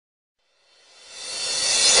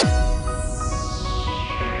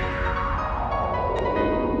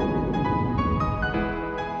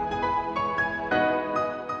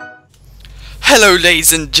Hello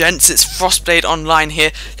ladies and gents, it's Frostblade Online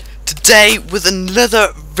here, today with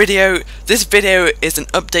another video. This video is an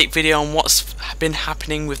update video on what's been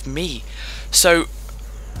happening with me. So,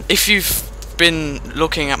 if you've been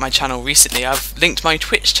looking at my channel recently, I've linked my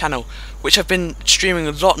Twitch channel, which I've been streaming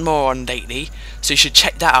a lot more on lately, so you should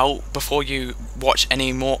check that out before you watch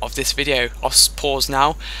any more of this video. I'll pause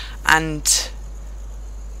now, and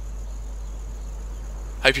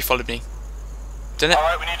hope you followed me. Didn't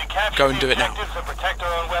it? Go and do it now.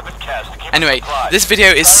 Anyway, this video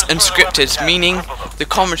is unscripted, meaning the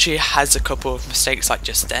commentary has a couple of mistakes like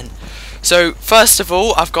just then. So first of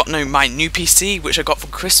all, I've got my new PC, which I got for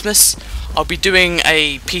Christmas. I'll be doing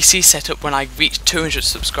a PC setup when I reach 200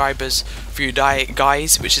 subscribers for you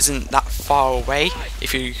guys, which isn't that far away.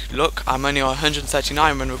 If you look, I'm only on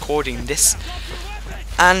 139 when recording this.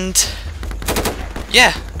 And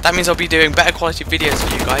yeah, that means I'll be doing better quality videos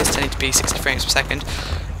for you guys, 1080p 60 frames per second.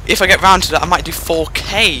 If I get round to that, I might do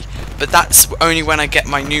 4K, but that's only when I get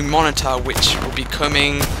my new monitor, which will be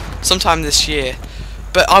coming sometime this year.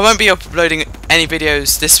 But I won't be uploading any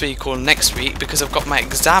videos this week or next week because I've got my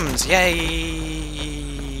exams. Yay!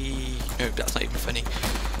 No, that's not even funny.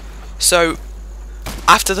 So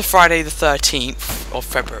after the Friday the 13th of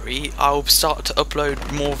February, I'll start to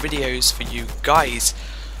upload more videos for you guys.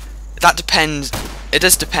 That depends. It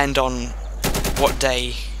does depend on what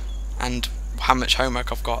day and how much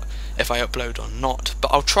homework I've got, if I upload or not.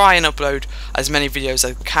 But I'll try and upload as many videos as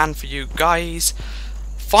I can for you guys.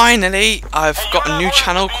 Finally, I've got a new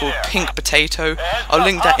channel called Pink Potato. I'll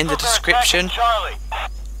link that in the description.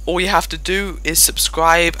 All you have to do is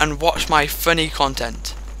subscribe and watch my funny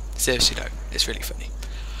content. Seriously though, it's really funny.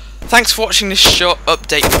 Thanks for watching this short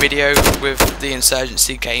update video with the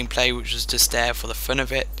Insurgency gameplay, which was just there for the fun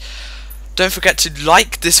of it. Don't forget to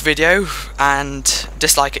like this video and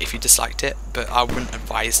dislike it if you disliked it, but I wouldn't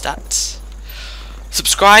advise that.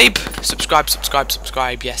 Subscribe,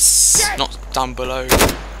 yes, not down below,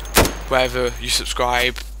 wherever you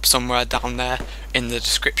subscribe, somewhere down there in the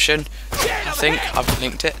description. I think I've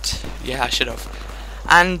linked it. Yeah, I should have.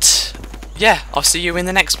 And yeah, I'll see you in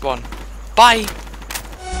the next one. Bye.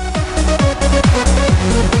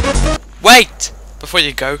 Wait! Before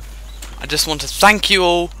you go, I just want to thank you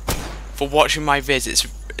all for watching my vids.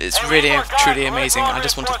 It's really truly amazing. I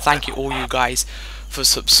just want to thank you all, you guys, for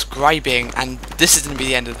subscribing, and this is going to be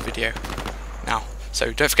the end of the video now.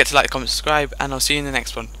 So don't forget to like, comment, subscribe, and I'll see you in the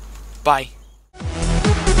next one. Bye.